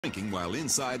drinking while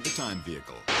inside the time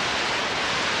vehicle.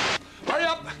 Hurry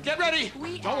up! Get ready!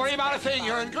 Don't worry about a thing.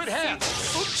 You're in good hands.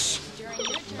 Oops!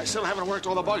 I still haven't worked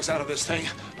all the bugs out of this thing.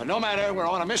 But no matter, we're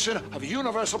on a mission of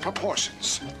universal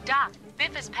proportions. Doc,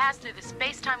 Biff has passed through the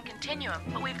space-time continuum,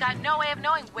 but we've got no way of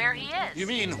knowing where he is. You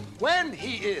mean when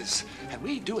he is? And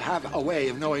we do have a way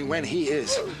of knowing when he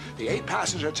is. The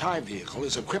 8-passenger time vehicle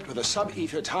is equipped with a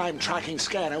sub-ether time tracking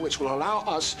scanner which will allow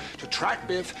us to track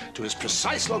Biff to his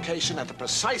precise location at the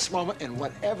precise moment in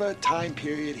whatever time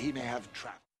period he may have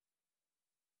traveled.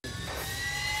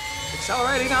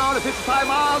 Accelerating now to 55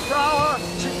 miles per hour,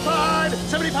 65,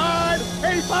 75,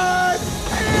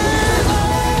 85,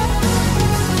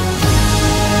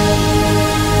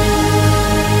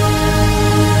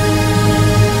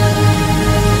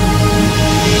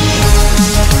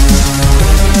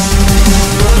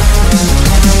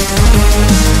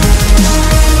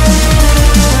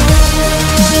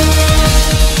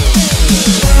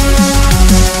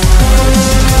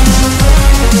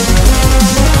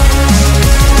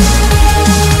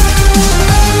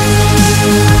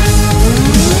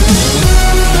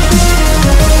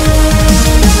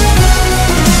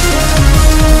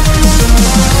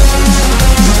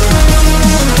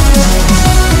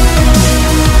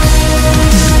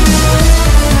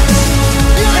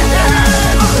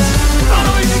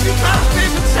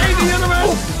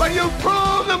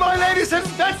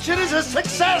 Invention is a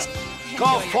success!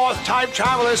 Go forth, time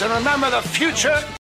travelers, and remember the future